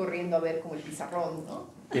fui corriendo a ver como el pizarrón, ¿no?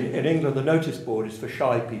 In England, the notice board is for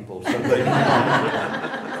shy people, so they...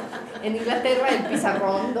 En Inglaterra, el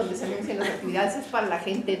pizarrón donde se anuncian las actividades es para la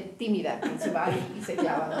gente tímida, que se va y se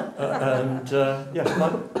clava, ¿no? Yes,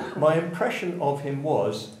 my impression of him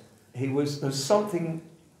was there's something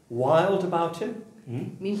wild about him.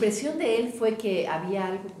 Mi impresión de él fue que había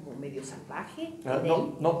algo como medio salvaje en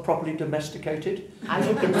él. Not properly domesticated.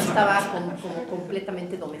 Algo que no estaba como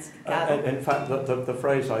completamente domesticado. In fact, the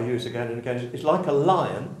phrase I use again and again is like a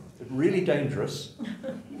lion, really dangerous.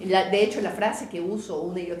 De hecho, la frase que uso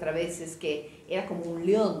una y otra vez es que era como un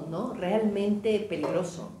león, ¿no? Realmente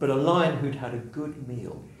peligroso. But a lion who'd had a good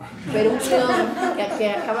meal. Pero un león que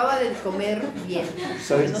acababa de comer bien,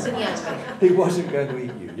 So no tenía hambre. He wasn't going to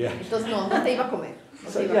eat you, yeah. Entonces no te iba a comer.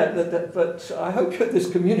 So yeah, but I hope that this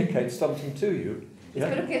communicates something to you. Yeah?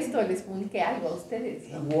 Espero que esto les comunique algo a ustedes,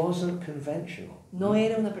 He ¿no? wasn't conventional. No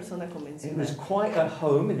era una persona He was convencional. quite at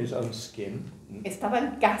home in his own skin. Estaba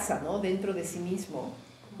en casa, ¿no? Dentro de sí mismo.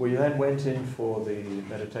 We then went in for the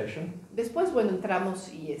meditation. Después, bueno, entramos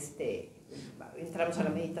a la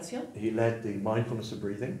meditación. He led the mindfulness of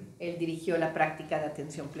breathing. Él dirigió la práctica de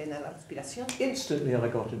atención plena a la respiración. Instantly I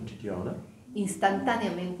got into dhyana.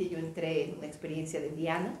 Instantáneamente yo entré en una experiencia de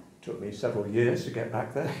dhyana. Took me several years to get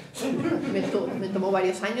back there. Me tomó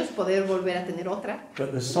varios años poder volver a tener otra.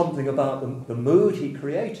 But there's something about the mood he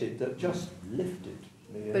created that just lifted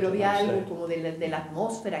me. Pero into había that algo state. como de la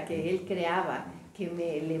atmósfera que él creaba que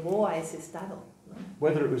me elevó a ese estado, ¿no?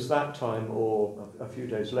 Whether it was that time or a few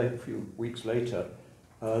days later, a few weeks later,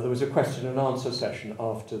 there was a question and answer session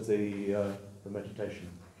after the meditation.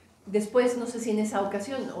 Después, no sé si en esa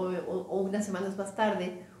ocasión o unas semanas más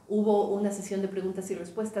tarde, hubo una sesión de preguntas y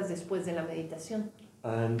respuestas después de la meditación.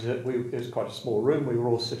 And it was quite a small room. We were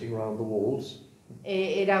all sitting around the walls.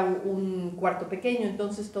 Era un cuarto pequeño,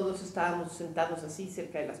 entonces todos estábamos sentados así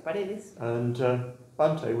cerca de las paredes. And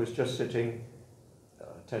Bante was just sitting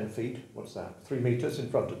 10 feet, what's that, 3 meters in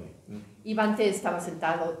front of me. Y Bante estaba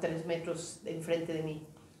sentado 3 metros enfrente de mí.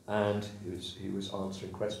 And he was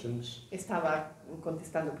answering questions. Estaba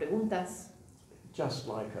contestando preguntas. Just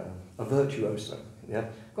like a virtuoso, yeah.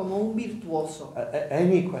 Como un virtuoso.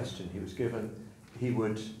 Any question he was given, he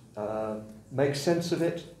would make sense of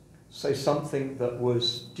it, say something that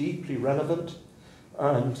was deeply relevant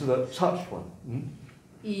and that touched one.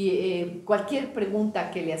 Y cualquier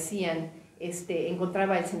pregunta que le hacían,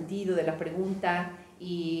 encontraba el sentido de la pregunta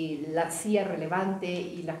y la hacía relevante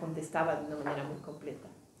y la contestaba de una manera muy completa.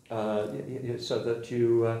 So that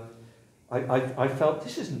you, I felt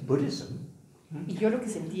this isn't Buddhism. Y yo lo que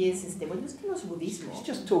sentí es, bueno, esto no es budismo. He's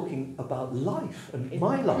just talking about life and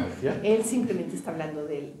my life, yeah? Él simplemente está hablando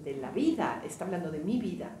de la vida, está hablando de mi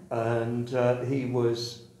vida. And he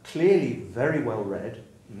was clearly very well read.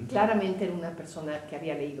 Claramente era una persona que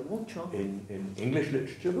había leído mucho. In English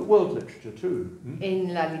literature, but world literature too.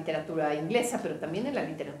 En la literatura inglesa, pero también en la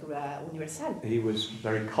literatura universal. He was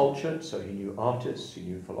very cultured, so he knew artists, he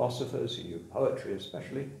knew philosophers, he knew poetry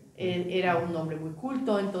especially. Él era un hombre muy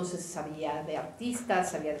culto, entonces sabía de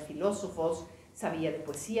artistas, sabía de filósofos, sabía de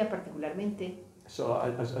poesía particularmente. So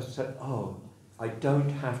I said, I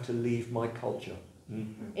don't have to leave my culture.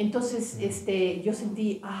 Entonces yo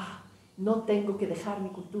sentí, no tengo que dejar mi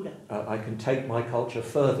cultura. I can take my culture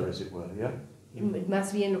further, as it were, yeah?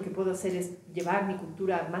 Más bien lo que puedo hacer es llevar mi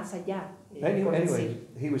cultura más allá. Anyway,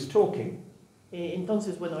 he was talking.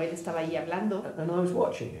 Entonces, bueno, él estaba ahí hablando. And I was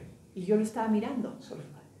watching him. Y yo lo estaba mirando. Sort of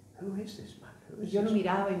like, who is this man? Y yo lo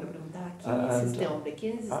miraba y me preguntaba, ¿quién es este hombre?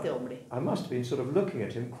 ¿Quién es este hombre? I must have been sort of looking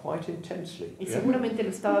at him quite intensely. Y seguramente lo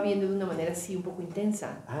estaba viendo de una manera así un poco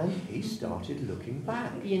intensa. And he started looking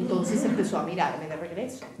back. Y entonces empezó a mirarme de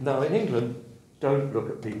regreso. Now in England, don't look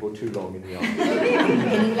at people too long in the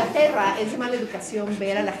eye. En Inglaterra es de mala educación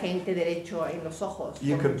ver a la gente derecho en los ojos.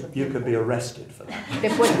 You could be arrested for that. Te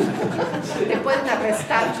pueden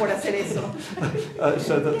arrestar por hacer eso.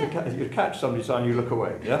 So that you catch somebody's eye and you look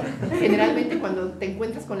away, yeah? Generalmente cuando te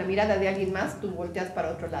encuentras con la mirada de alguien más, tú volteas para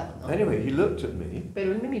otro lado, ¿no? Anyway, he looked at me.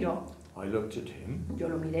 Pero él me miró. I looked at him. Yo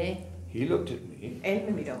lo miré. He looked at me. Él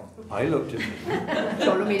me miró. I looked at me.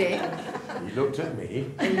 Yo lo miré. He looked at me.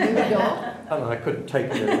 Él me miró. And I couldn't take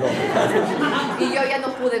it any longer. Y yo ya no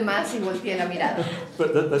pude más y volteé la mirada.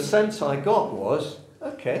 But the sense I got was,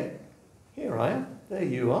 okay, here I am, there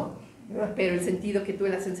you are. Yeah. Pero el sentido que tuve,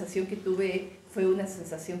 la sensación que tuve fue una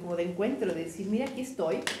sensación como de encuentro, de decir, mira, aquí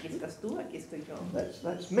estoy, aquí estás tú, aquí estoy yo.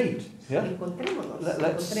 Let's meet. Yeah? Encontrémonos,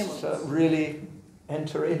 Let's really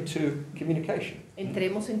enter into communication.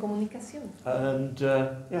 Entremos en comunicación. And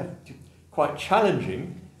yeah, quite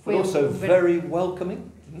challenging, but Fue also very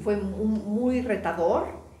welcoming. Fue muy retador,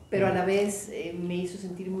 pero a la vez me hizo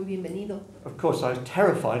sentir muy bienvenido. Of course, I was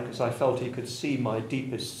terrified because I felt he could see my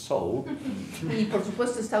deepest soul. Y por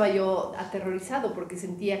supuesto estaba yo aterrorizado porque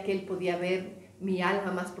sentía que él podía ver mi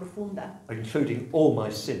alma más profunda, Including all my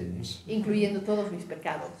sins, incluyendo todos mis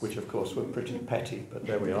pecados, which of course were pretty petty, but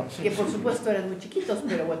there we are. que por supuesto eran muy chiquitos,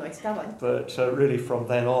 pero bueno, ahí estaban. But really from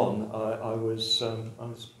then on, I was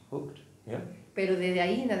hooked. Yeah. Pero desde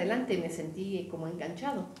ahí en adelante me sentí como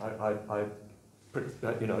enganchado. I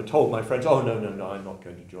told my friends, oh no, I'm not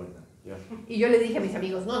going to join them. Yeah. Y yo le dije a mis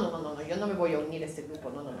amigos, no, yo no me voy a unir a este grupo,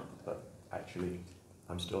 no. But actually,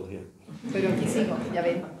 I'm still here. Pero aquí sigo, ya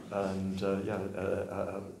ven. And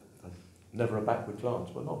never a backward glance,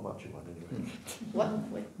 but not much of one anyway. What?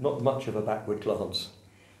 Not much of a backward glance.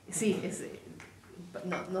 Sí,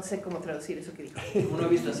 no sé cómo traducir eso que dijo. Uno ha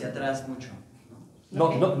visto hacia atrás mucho.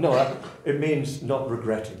 It means not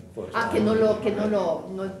regretting. Que no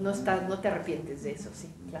te arrepientes de eso, sí,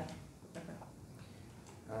 claro.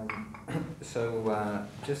 So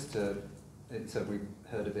we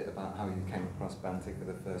heard a bit about how you came across Bante for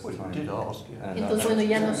the first Well, time. you did ask, yeah. Entonces, bueno,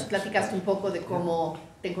 ya nos platicaste un poco de cómo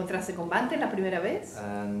te encontraste con Bante la primera vez.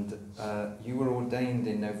 And you were ordained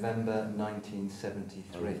in November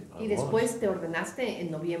 1973. Y después te ordenaste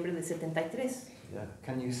en noviembre de 73. Yeah.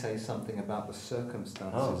 Can you say something about the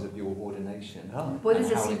circumstances of your ordination and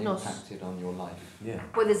 ¿Puedes how it decirnos, impacted on your life? Yeah.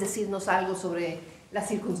 ¿Puedes decirnos algo sobre las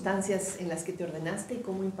circunstancias en las que te ordenaste y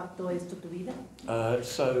cómo impactó esto tu vida?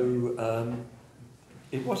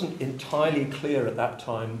 It wasn't entirely clear at that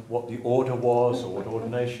time what the order was or what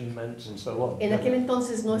ordination meant and so on. En aquel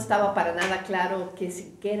entonces no estaba para nada claro qué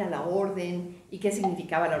era la orden y qué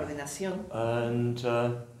significaba la ordenación. And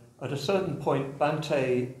at a certain point,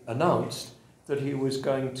 Bante announced that he was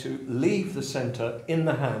going to leave the center in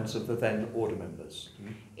the hands of the then order members.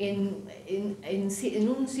 En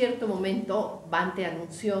un cierto momento, Bante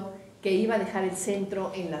anunció que iba a dejar el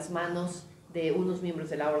centro en las manos de unos miembros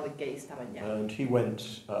de la orden que ahí estaban ya. And he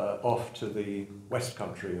went off to the west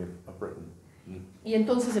country of Britain. Y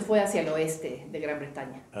entonces se fue hacia el oeste de Gran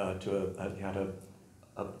Bretaña. He had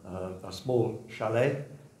a small chalet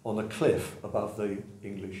on a cliff above the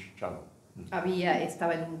English Channel.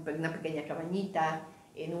 Estaba en una pequeña cabañita,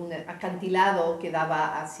 en un acantilado que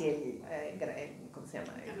daba hacia ¿cómo se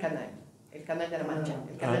llama? El canal de la Mancha.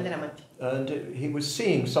 El canal de la Mancha. And he was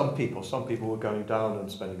seeing some people were going down and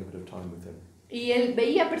spending a bit of time with him. Y él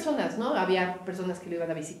veía personas, ¿no? Había personas que lo iban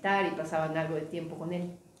a visitar y pasaban algo de tiempo con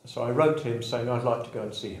él. So I wrote to him saying I'd like to go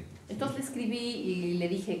and see him. Entonces le escribí y le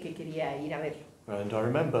dije que quería ir a verlo. And I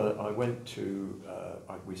remember I went to,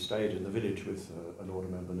 we stayed in the village with an order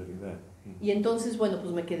member living there. Y entonces, bueno,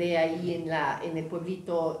 pues me quedé ahí en el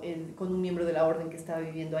pueblito con un miembro de la orden que estaba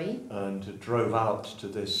viviendo ahí. And drove out to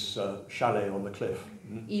this chalet on the cliff.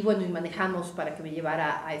 Y bueno, y manejamos para que me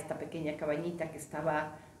llevara a esta pequeña cabañita que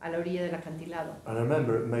estaba a la orilla del acantilado. And I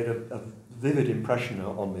remember it made a vivid impression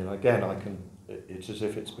on me. And again, it's as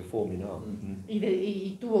if it's before me now.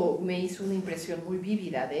 Me hizo una impresión muy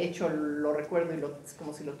vívida. De hecho, lo recuerdo y es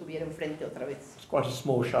como si lo tuviera enfrente otra vez. It's quite a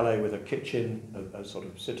small chalet with a kitchen, a sort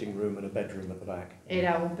of sitting room and a bedroom at the back.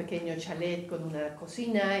 Era un pequeño chalet con una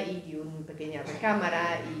cocina y una pequeña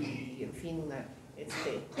recámara y, en fin,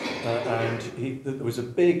 there was a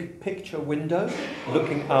big picture window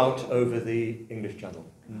looking out over the English Channel.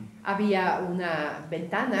 Había una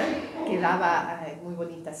ventana que daba muy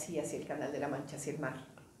bonita así hacia el Canal de la Mancha, hacia el mar.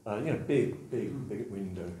 Big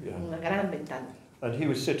window. Yeah. Una gran ventana. And he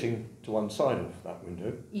was sitting to one side of that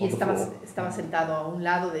window. Y estaba sentado a un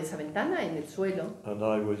lado de esa ventana, en el suelo. And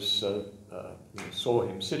I saw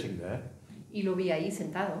him sitting there. Y lo vi ahí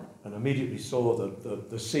sentado. And immediately saw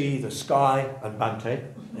the sea, the sky, and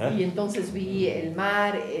Bante. Yeah? Y entonces vi el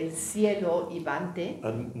mar, el cielo y Bante.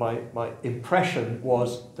 And my impression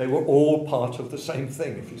was they were all part of the same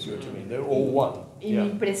thing, if you see what I mean. They were all one. Y mi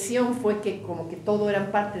impresión fue que como que todo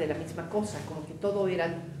eran parte de la misma cosa, como que todo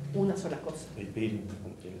eran una sola cosa. He'd been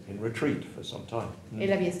in retreat for some time.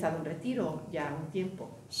 Él había estado en retiro ya un tiempo.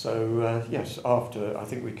 So yes, after I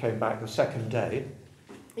think we came back the second day.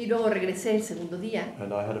 Y luego regresé el segundo día.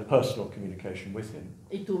 And I had a personal communication with him.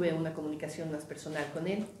 Y tuve una comunicación más personal con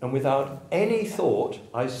él. And without any thought,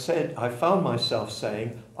 I found myself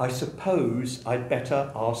saying, I suppose I'd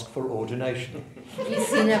better ask for ordination. Y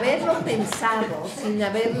sin haberlo pensado, sin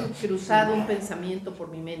haber cruzado un pensamiento por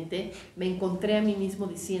mi mente, me encontré a mí mismo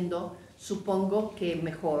diciendo, supongo que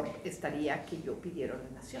mejor estaría que yo pidiera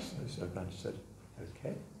ordenación. So Bante said,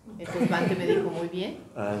 okay. Entonces Bante me dijo muy bien.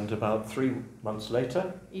 And about 3 months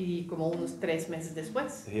later, y como unos 3 meses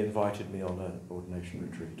después, he invited me on an ordination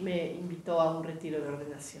retreat. Me invitó a un retiro de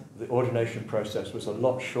ordenación. The ordination process was a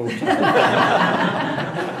lot shorter.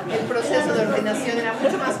 El proceso de ordenación era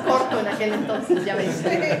mucho más corto en aquel entonces, ya ves.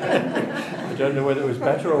 I don't know whether it was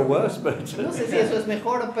better or worse, but no sé si eso es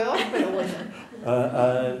mejor o peor, pero bueno.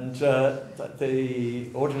 The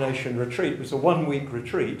ordination retreat was a 1-week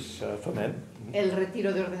retreat for men. El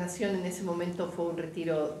retiro de ordenación en ese momento fue un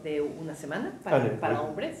retiro de una semana para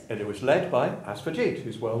hombres. And it was led by Asvajit,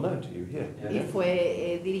 who's well known to you here. Y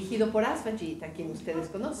fue dirigido por Asvajit, a quien ustedes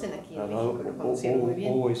conocen aquí en México, lo conocieron muy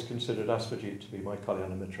bien. Always considered Asvajit to be my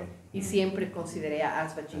Kalyana Mitra. Y siempre consideré a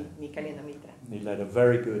Asvajit mi Kalyana Mitra. He led a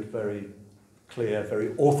very good, very clear,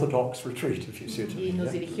 very orthodox retreat, if you see what I mean. Y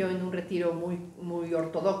nos dirigió en un retiro muy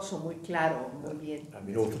ortodoxo, muy claro, muy bien. I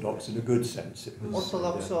mean, orthodox in a good sense. It was,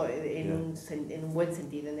 ortodoxo en un buen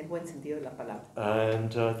sentido, en el buen sentido de la palabra. And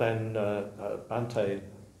then Bante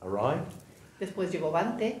arrived. Después llegó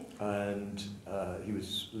Bante. And he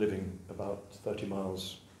was living about 30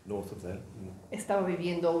 miles north of there. Estaba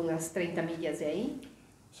viviendo unas 30 millas de ahí.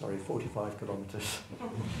 Sorry, 45 kilometers.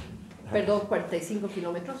 Perdón, 45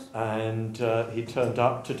 kilómetros. And he turned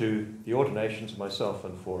up to do the ordinations, myself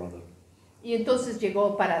and 4 others. Y entonces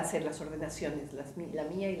llegó para hacer las ordenaciones, la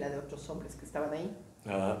mía y la de otros hombres que estaban ahí.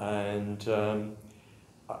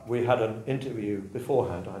 We had an interview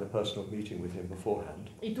beforehand. I had a personal meeting with him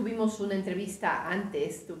beforehand. Y tuvimos una entrevista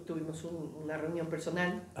antes, tuvimos una reunión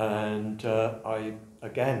personal. And I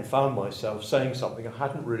again found myself saying something I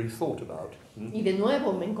hadn't really thought about. Y de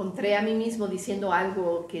nuevo me encontré a mí mismo diciendo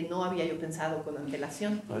algo que no había yo pensado con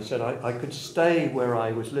antelación. I said I could stay where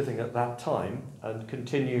I was living at that time and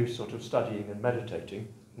continue sort of studying and meditating.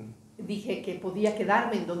 Dije que podía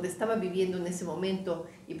quedarme en donde estaba viviendo en ese momento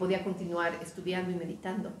y podía continuar estudiando y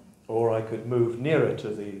meditando. Or I could move nearer to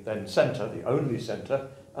the then center, the only center,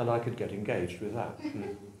 and I could get engaged with that.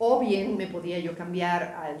 O bien me podía yo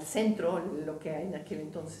cambiar al centro, lo que en aquel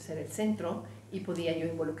entonces era el centro, y podía yo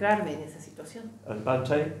involucrarme en esa situación. And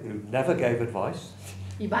Bante, who never gave advice,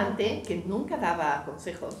 y Bante, que nunca daba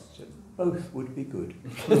consejos, said, both would be good.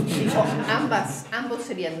 dijo, ambos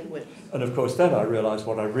serían muy buenos. And of course then I realized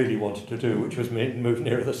what I really wanted to do, which was move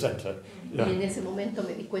nearer the center. Yeah. Y en ese momento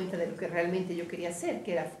me di cuenta de lo que realmente yo quería hacer,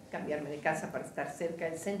 que era cambiarme de casa para estar cerca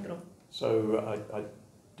del centro. So I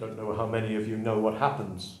don't know how many of you know what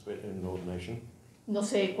happens in ordination. No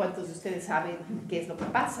sé cuántos de ustedes saben qué es lo que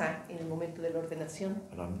pasa en el momento de la ordenación.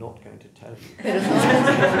 And I'm not going to tell you. Pero no les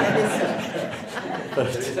voy a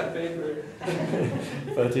decir.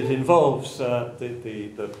 But it involves the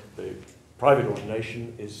private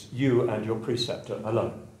ordination is you and your preceptor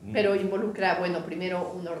alone. Pero involucra, bueno,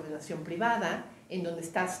 primero una ordenación privada, en donde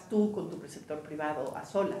estás tú con tu preceptor privado a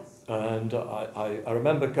solas. And I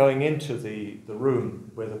remember going into the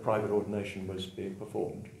room where the private ordination was being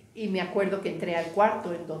performed. Y me acuerdo que entré al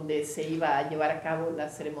cuarto en donde se iba a llevar a cabo la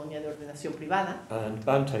ceremonia de ordenación privada. And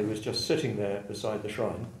Bante was just sitting there beside the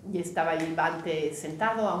shrine. Y estaba el Bante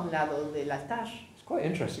sentado a un lado del altar. It's quite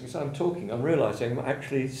interesting, as I'm talking, I'm realizing I'm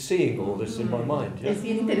actually seeing all this in my mind. Yeah? Es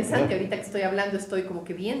bien interesante, ahorita que estoy hablando estoy como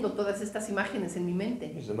que viendo todas estas imágenes en mi mente.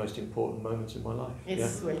 These are the most important moments in my life.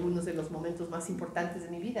 Es algunos de los momentos más importantes de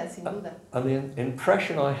mi vida, sin duda. And the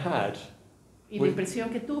impression I had, Y la impresión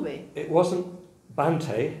que tuve, it wasn't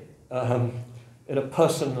Bante in a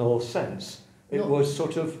personal sense. It No. was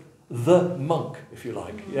sort of the monk, if you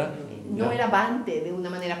like. Yeah. no Yeah. era Bante de una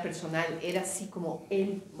manera personal, era así como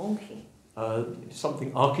el monje,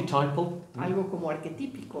 Something archetypal. algo como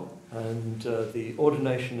arquetípico. And the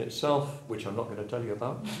ordination itself, which I'm not going to tell you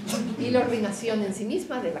about, Y la ordenación en sí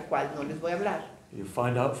misma, de la cual no les voy a hablar, you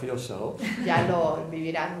find out for yourself. ya lo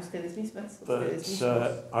vivirán ustedes mismas. But Ustedes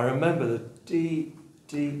mismos. I remember the deep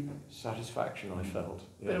satisfaction I felt.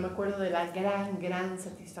 Pero me acuerdo de la gran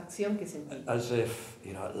satisfacción que sentí. As if,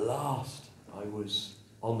 at last I was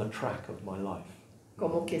on the track of my life.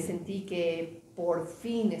 Como que sentí que por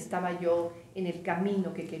fin estaba yo en el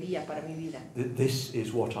camino que quería para mi vida. This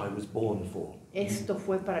is what I was born for. Esto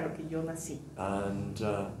fue para lo que yo nací. And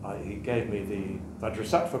he gave me the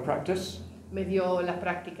Vajrasattva practice. Me dio la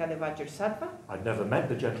práctica de Vajrasattva. I'd never met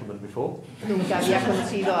the gentleman before. Nunca había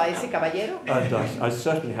conocido a ese caballero. And I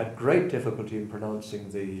certainly had great difficulty in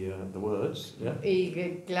pronouncing the words. Yeah? Y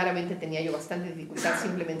que claramente tenía yo bastante dificultad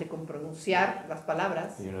simplemente con pronunciar las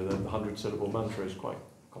palabras. The 100-syllable mantra is quite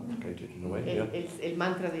complicated in a way. Yeah? El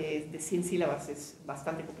mantra de 100 sílabas es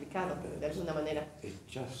bastante complicado, de alguna manera. It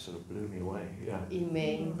just sort of blew me away. Yeah. Y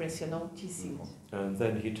me impresionó muchísimo. And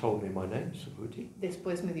then he told me my name, Subhuti.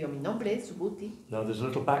 Después me dio mi nombre, Subhuti. Now there's a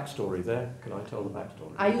little backstory there. Can I tell the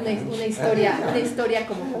backstory? Hay una historia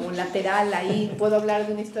como lateral ahí. ¿Puedo hablar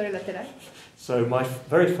de una historia lateral? So my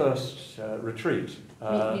very first retreat,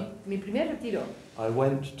 Mi primer retiro, I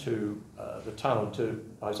went to the town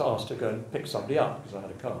I was asked to go and pick somebody up because I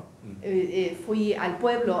had a car. fui al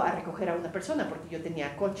pueblo a recoger a una persona porque yo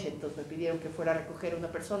tenía coche, entonces me pidieron que fuera a recoger a una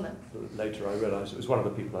persona. Later I realized it was one of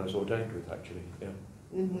the people I was ordained with actually. Yeah.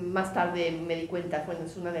 Más tarde me di cuenta, bueno,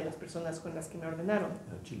 es una de las personas con las que me ordenaron.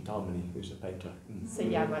 Chintamani, who's a painter. Se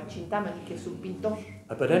llama Chintamani, que es un pintor.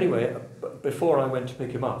 But anyway, before I went to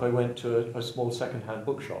pick him up, I went to a small second-hand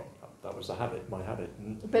bookshop. That was my habit.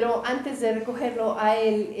 Pero antes de recogerlo a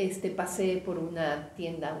él, pasé por una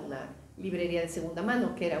tienda, una librería de segunda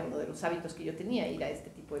mano, que era uno de los hábitos que yo tenía, ir a este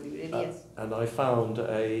tipo de librerías. And I found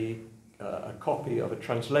a copy of a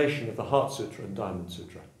translation of the Heart Sutra and Diamond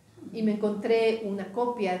Sutra. Y me encontré una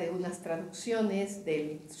copia de unas traducciones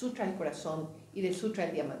del Sutra del Corazón y del Sutra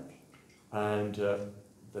del Diamante. And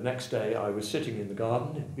the next day I was sitting in the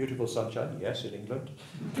garden in beautiful sunshine, yes, in England.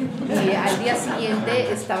 Y al día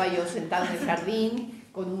siguiente estaba yo sentado en el jardín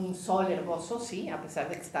con un sol hermoso, sí, a pesar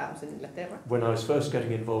de que estábamos en Inglaterra. When I was first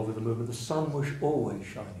getting involved with the movement, the sun was always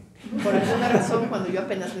shining. Por alguna razón, cuando yo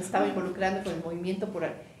apenas me estaba involucrando con el movimiento,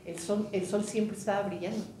 el sol siempre estaba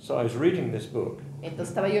brillando. So I was reading this book, Entonces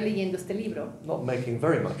estaba yo leyendo este libro, not making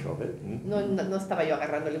very much of it. no estaba yo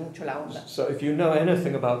agarrándole mucho la onda. So if you know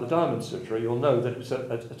anything about the Diamond Sutra, you'll know that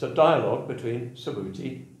it's a dialogue between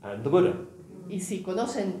Subhuti and the Buddha. Y si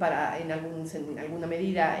conocen en alguna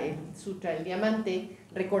medida el Sutra del Diamante,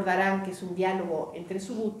 recordarán que es un diálogo entre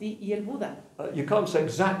Subhuti y el Buda. You can't say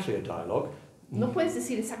exactly a dialogue. No puedes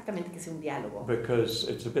decir exactamente que sea un diálogo. Because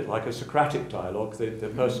it's a bit like a Socratic dialogue. The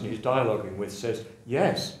person he's dialoguing with says,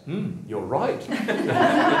 yes, you're right.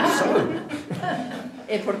 It's so.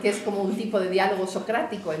 Porque es como un tipo de diálogo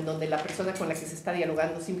socrático en donde la persona con la que se está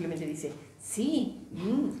dialogando simplemente dice, sí,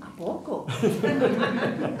 ¿a poco?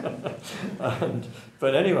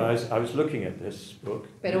 But anyway, I was looking at this book.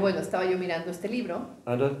 Pero bueno, estaba yo mirando este libro.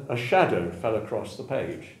 And a shadow fell across the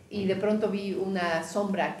page. Y de pronto vi una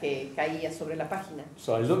sombra que caía sobre la página.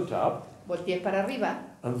 So I looked up. Volteé para arriba.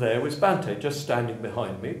 And there was Bante just standing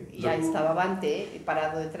behind me. Y ahí estaba Bante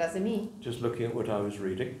parado detrás de mí. Just looking at what I was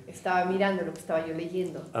reading. Estaba mirando lo que estaba yo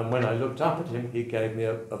leyendo. And when I looked up at him, he gave me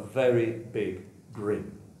a very big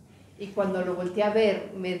grin. Y cuando lo volteé a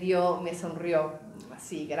ver, me sonrió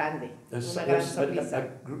así grande, una gran sonrisa.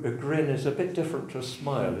 A grin is a bit different to a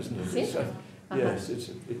smile, isn't it? ¿Sí?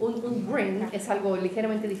 Yes, Un grin es algo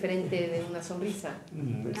ligeramente diferente de una sonrisa.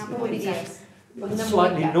 ¿Cómo dirías? Una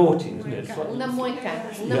slightly mueca. naughty, isn't it? Una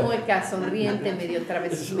mueca sonriente, medio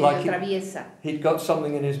traviesa. He'd got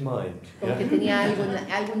something in his mind. Como que tenía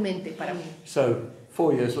algo en mente para mí. So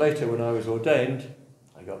 4 years later, when I was ordained,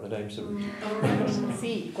 I got the name Subhuti.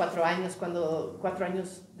 Sí, 4 años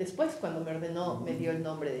después, cuando me ordenó, me dio el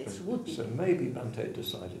nombre de Subhuti. So maybe Bante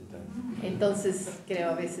decided then. Entonces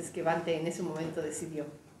creo a veces que Bante en ese momento decidió.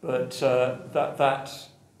 But that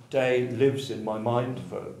day lives in my mind,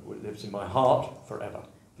 lives in my heart forever.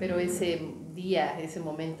 Pero ese día, ese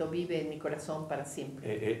momento vive en mi corazón para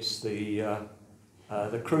siempre. It's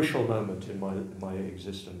the crucial moment in my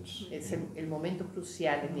existence. Es el momento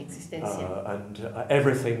crucial en mi existencia. And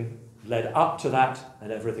everything led up to that,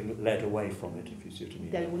 and everything led away from it, if you see what I mean.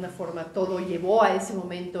 De alguna forma todo llevó a ese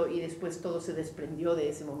momento y después todo se desprendió de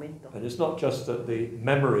ese momento. And it's not just that the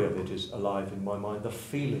memory of it is alive in my mind, the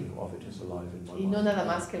feeling of it is alive in my Y no mind. nada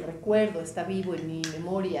más que el recuerdo está vivo en mi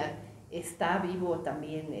memoria, está vivo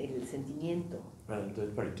también el sentimiento. And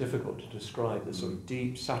it's very difficult to describe the sort of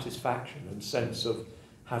deep satisfaction and sense of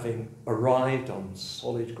having arrived on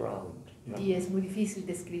solid ground. Y es muy difícil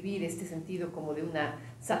describir este sentido como de una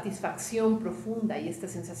satisfacción profunda y esta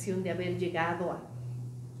sensación de haber llegado a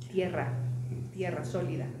tierra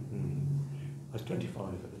sólida. I was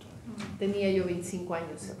 25 at the time. Tenía yo 25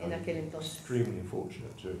 años en aquel entonces. Extremely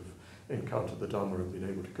fortunate to have encountered the Dharma and been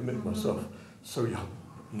able to commit myself so young.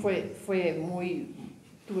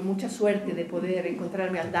 Tuve mucha suerte de poder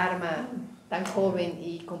encontrarme al Dharma tan joven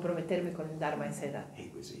y comprometerme con el Dharma a esa edad.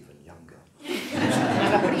 He was even younger.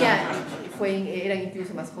 Nagapriya era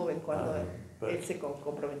incluso más joven cuando él se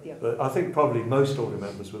comprometió. But I think probably most order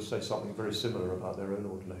members will say something very similar about their own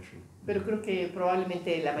ordination. Pero creo que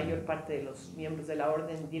probablemente la mayor parte de los miembros de la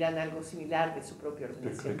orden dirán algo similar de su propia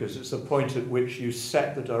ordenación. Because it's the point at which you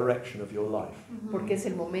set the direction of your life. Porque es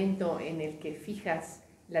el momento en el que fijas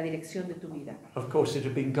la dirección de tu vida. Of course, it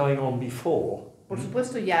had been going on before. Por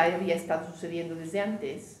supuesto, ya había estado sucediendo desde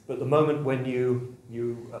antes. But the moment when you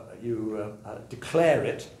declare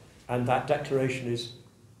it, and that declaration is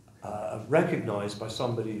recognized by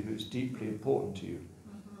somebody who's deeply important to you,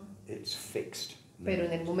 it's fixed. Pero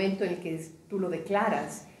en el momento en el que tú lo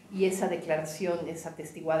declaras y esa declaración es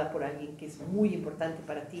atestiguada por alguien que es muy importante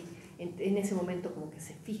para ti, en ese momento como que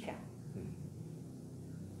se fija.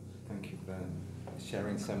 Thank you for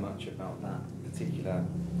sharing so much about that particular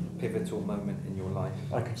pivotal moment in your life.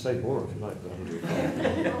 I can say more if you like, but I'll do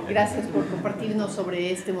it. Gracias por compartirnos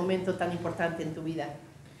sobre este momento tan importante en tu vida.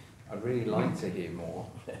 I'd really like to hear more.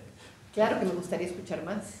 Claro que me gustaría escuchar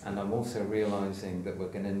más. And I'm also realizing that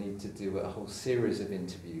we're going to need to do a whole series of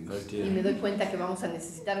interviews. Y me doy cuenta que vamos a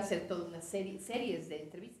necesitar hacer toda una series de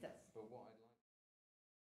entrevistas.